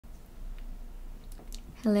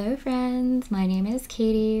Hello friends, my name is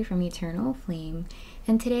Katie from Eternal Flame,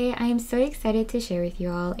 and today I am so excited to share with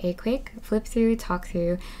you all a quick flip through, talk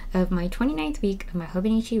through of my 29th week of my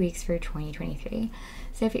Hobonichi Weeks for 2023.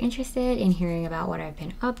 So if you're interested in hearing about what I've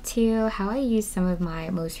been up to, how I used some of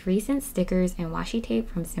my most recent stickers and washi tape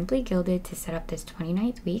from Simply Gilded to set up this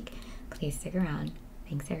 29th week, please stick around.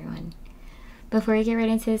 Thanks everyone. Before we get right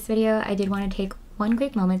into this video, I did want to take one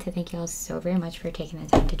quick moment to thank you all so very much for taking the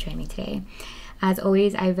time to join me today. As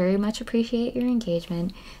always, I very much appreciate your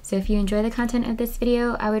engagement, so if you enjoy the content of this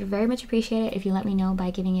video, I would very much appreciate it if you let me know by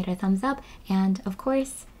giving it a thumbs up and, of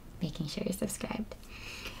course, making sure you're subscribed.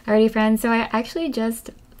 Alrighty friends, so I actually just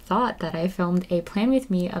thought that I filmed a plan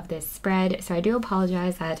with me of this spread, so I do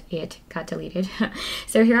apologize that it got deleted.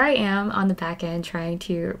 So here I am on the back end trying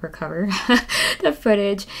to recover the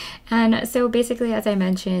footage, and so basically, as I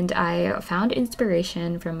mentioned, I found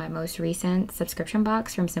inspiration from my most recent subscription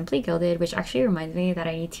box from Simply Gilded, which actually reminds me that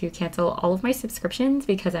I need to cancel all of my subscriptions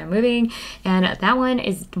because I'm moving, and that one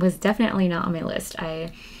was definitely not on my list.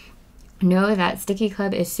 I know that Sticky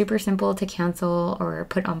Club is super simple to cancel or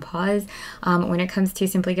put on pause. When it comes to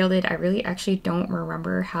Simply Gilded, I really actually don't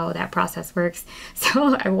remember how that process works,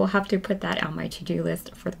 so I will have to put that on my to-do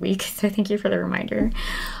list for the week, so thank you for the reminder.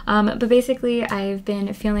 But basically, I've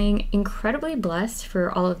been feeling incredibly blessed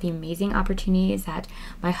for all of the amazing opportunities that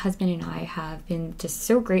my husband and I have been just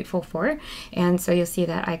so grateful for, and so you'll see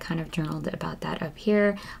that I kind of journaled about that up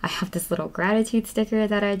here. I have this little gratitude sticker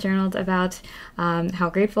that I journaled about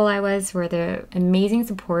how grateful I was for the amazing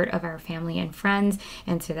support of our family and friends,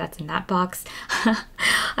 and so that's in that box.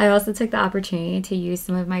 I also took the opportunity to use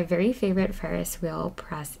some of my very favorite Ferris wheel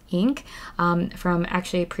press ink from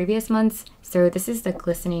actually previous months. So this is the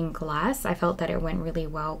glistening glass. I felt that it went really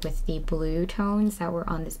well with the blue tones that were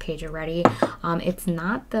on this page already. It's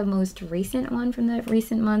not the most recent one from the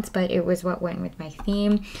recent months, but it was what went with my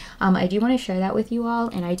theme. I do want to share that with you all,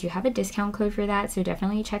 and I do have a discount code for that, so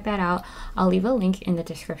definitely check that out. I'll leave a link in the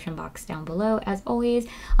description box down below, as always,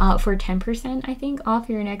 for 10% I think off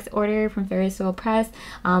your next order from Ferris wheel press,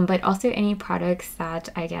 but also any products that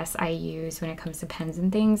I guess I use when it comes to pens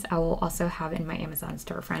and things, I will also have in my Amazon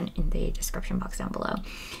storefront in the description box down below.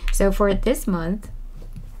 So for this month,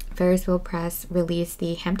 Ferris wheel press released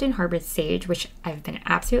the Hampton Harbor Sage, which I've been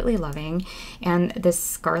absolutely loving, and this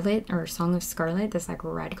Scarlet, or Song of Scarlet, this like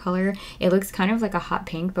red color, it looks kind of like a hot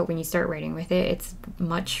pink, but when you start writing with it, it's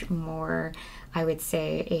much more, I would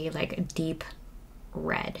say, a like deep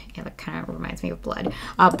red. It like kind of reminds me of blood,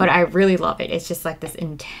 but I really love it. It's just like this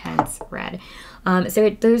intense red. So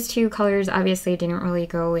those two colors obviously didn't really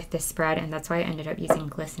go with this spread, and that's why I ended up using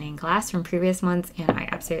glistening glass from previous months, and I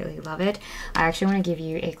absolutely love it. I actually want to give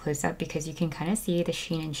you a close-up because you can kind of see the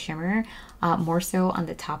sheen and shimmer more so on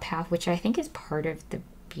the top half, which I think is part of the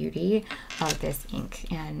beauty of this ink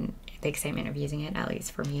and the excitement of using it, at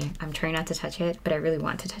least for me. I'm trying not to touch it, but I really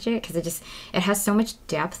want to touch it because it has so much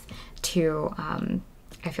depth to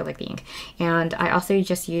I feel like the ink. And I also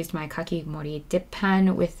just used my Kakimori dip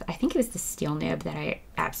pen with, I think it was the steel nib that I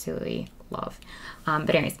absolutely love.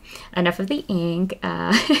 But anyways, enough of the ink.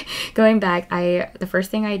 Going back, the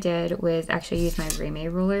first thing I did was actually use my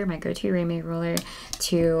Reime ruler, my go-to Reime ruler,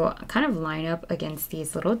 to kind of line up against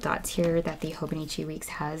these little dots here that the Hobonichi Weeks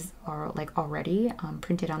has already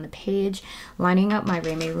printed on the page, lining up my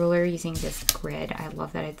Reime ruler using this grid. I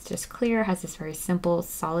love that it's just clear, has this very simple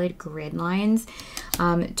solid grid lines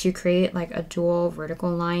to create like a dual vertical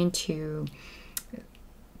line to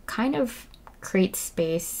kind of create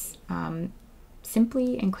space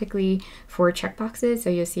simply and quickly for checkboxes. So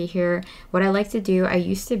you'll see here what I like to do. I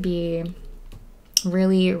used to be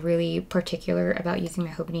really particular about using my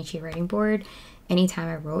Hobonichi writing board anytime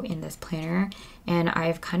I wrote in this planner, and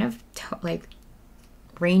I've kind of like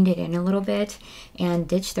reined it in a little bit and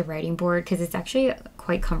ditched the writing board because it's actually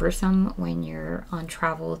quite cumbersome when you're on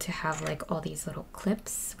travel to have like all these little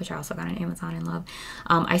clips, which I also got on Amazon and love.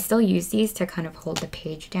 I still use these to kind of hold the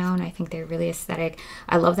page down. I think they're really aesthetic.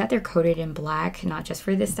 I love that they're coated in black, not just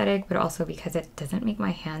for the aesthetic, but also because it doesn't make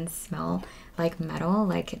my hands smell like metal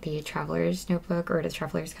like the Traveler's Notebook or the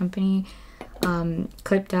Traveler's Company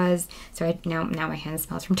clip does. So now my hand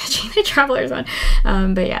smells from touching the Traveler's one.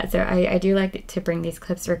 But yeah, so I do like to bring these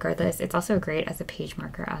clips regardless. It's also great as a page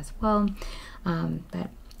marker as well.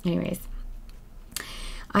 But anyways,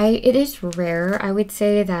 it is rare, I would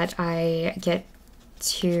say, that I get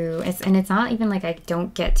and it's not even like I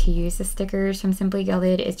don't get to use the stickers from Simply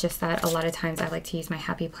Gilded. It's just that a lot of times I like to use my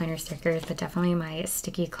Happy Planner stickers, but definitely my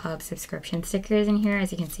Sticky Club subscription stickers in here.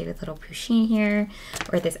 As you can see, the little Pusheen here,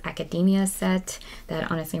 or this Academia set that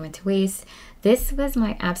honestly went to waste. This was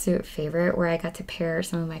my absolute favorite, where I got to pair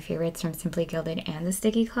some of my favorites from Simply Gilded and the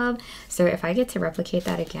Sticky Club. So if I get to replicate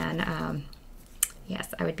that again,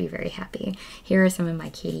 yes, I would be very happy. Here are some of my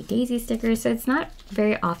Katie Daisy stickers. So it's not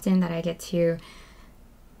very often that I get to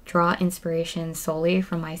draw inspiration solely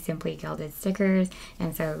from my Simply Gilded stickers,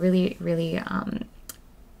 and so really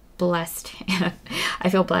blessed. I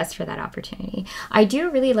feel blessed for that opportunity. I do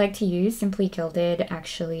really like to use Simply Gilded,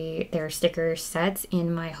 actually, their sticker sets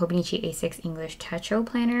in my Hobonichi A6 English Techo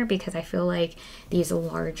planner, because I feel like these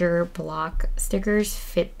larger block stickers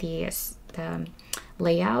fit the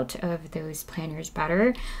layout of those planners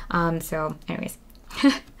better. So anyways,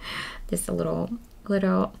 this little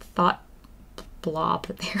thought blob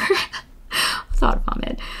there. Thought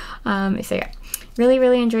vomit. So yeah,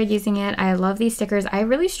 really enjoyed using it. I love these stickers. I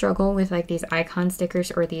really struggle with like these icon stickers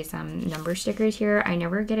or these number stickers here. I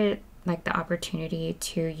never get it like the opportunity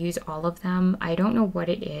to use all of them. I don't know what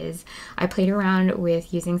it is. I played around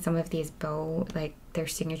with using some of these bow, like their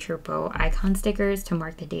signature bow icon stickers, to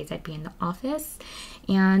mark the days I'd be in the office,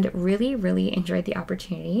 and really enjoyed the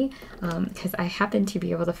opportunity because I happen to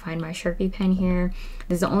be able to find my Sharpie pen here.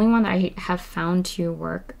 This is the only one that I have found to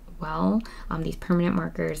work well, these permanent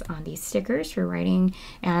markers on these stickers for writing,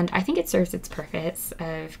 and I think it serves its purpose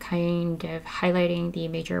of kind of highlighting the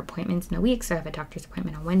major appointments in the week. So I have a doctor's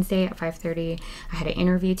appointment on Wednesday at 5:30. I had an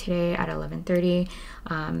interview today at 11:30.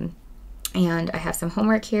 And I have some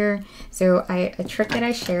homework here. So a trick that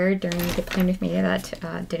I shared during the plan with me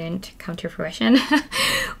that didn't come to fruition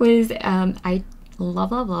was I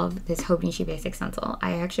love this Hobonichi Basic stencil.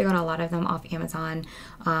 I actually got a lot of them off Amazon.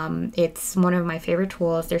 It's one of my favorite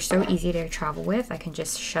tools. They're so easy to travel with. I can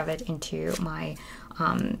just shove it into my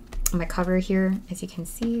my cover here. As you can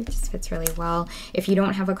see, it just fits really well. If you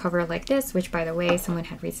don't have a cover like this, which by the way, someone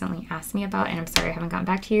had recently asked me about, and I'm sorry I haven't gotten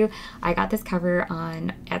back to you, I got this cover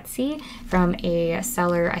on Etsy from a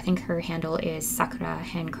seller. I think her handle is Sakura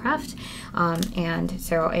Handcraft, and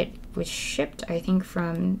so it was shipped, I think,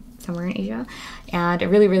 from somewhere in Asia, and I'm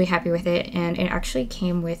really happy with it. And it actually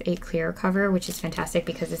came with a clear cover, which is fantastic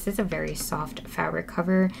because this is a very soft fabric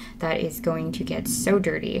cover that is going to get so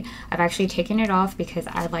dirty. I've actually taken it off because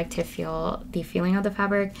I like to feel the feeling of the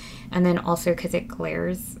fabric, and then also because it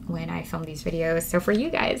glares when I film these videos. So for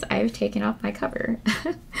you guys, I've taken off my cover.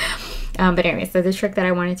 But anyway, so the trick that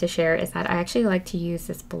I wanted to share is that I actually like to use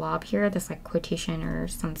this blob here, this like quotation or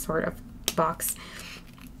some sort of box,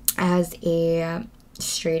 as a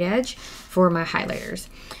straight edge for my highlighters.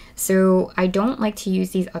 So I don't like to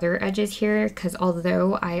use these other edges here because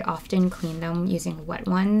although I often clean them using wet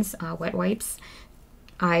ones, wet wipes,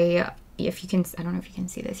 I don't know if you can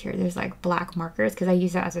see this here, there's like black markers because I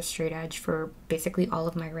use that as a straight edge for basically all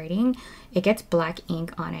of my writing. It gets black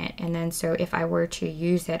ink on it, and then so if I were to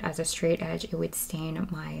use it as a straight edge, it would stain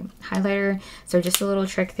my highlighter. So just a little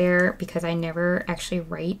trick there, because I never actually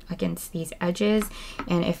write against these edges,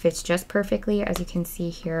 and it fits just perfectly, as you can see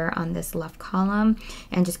here on this left column,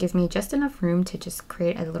 and just gives me just enough room to just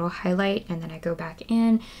create a little highlight. And then I go back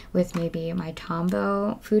in with maybe my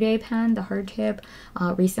Tombow Fude pen, the hard tip.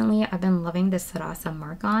 Recently I've been loving the Sarasa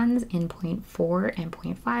mark-ons in 0.4 and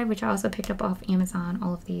 0.5, which I also picked up off Amazon,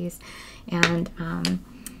 all of these. And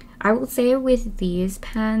I will say with these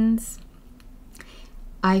pens,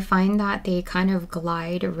 I find that they kind of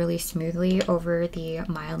glide really smoothly over the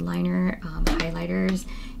mild liner highlighters,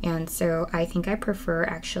 and so I think I prefer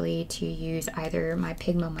actually to use either my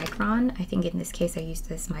Pigma Micron. I think in this case I used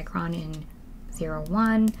this Micron in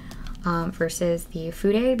 01, versus the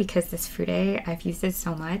Fude, because this Fude, I've used it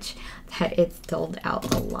so much that it's dulled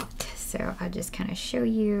out a lot. So I'll just kind of show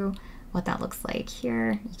you what that looks like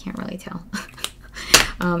here. You can't really tell.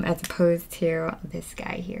 As opposed to this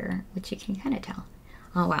guy here, which you can kind of tell.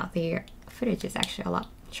 Oh wow, the footage is actually a lot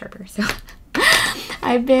sharper. So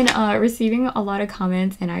I've been receiving a lot of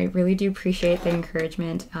comments, and I really do appreciate the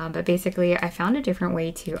encouragement. But basically, I found a different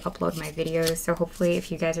way to upload my videos. So hopefully,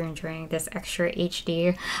 if you guys are enjoying this extra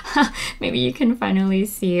HD, maybe you can finally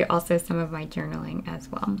see also some of my journaling as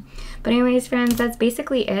well. But anyways, friends, that's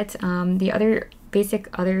basically it. The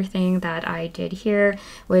other thing that I did here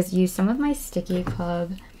was use some of my Sticky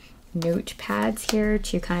Club notepads here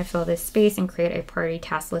to kind of fill this space and create a priority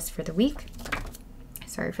task list for the week.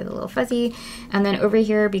 Sorry for the little fuzzy. And then over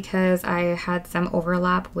here, because I had some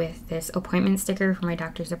overlap with this appointment sticker for my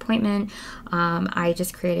doctor's appointment, I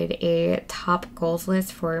just created a top goals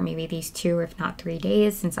list for maybe these 2 or if not 3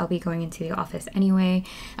 days, since I'll be going into the office anyway.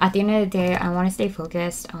 At the end of the day, I want to stay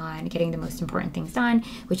focused on getting the most important things done,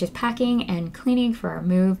 which is packing and cleaning for our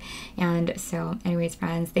move. And so anyways,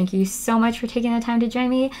 friends, thank you so much for taking the time to join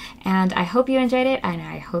me, and I hope you enjoyed it, and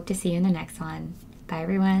I hope to see you in the next one. Bye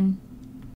everyone.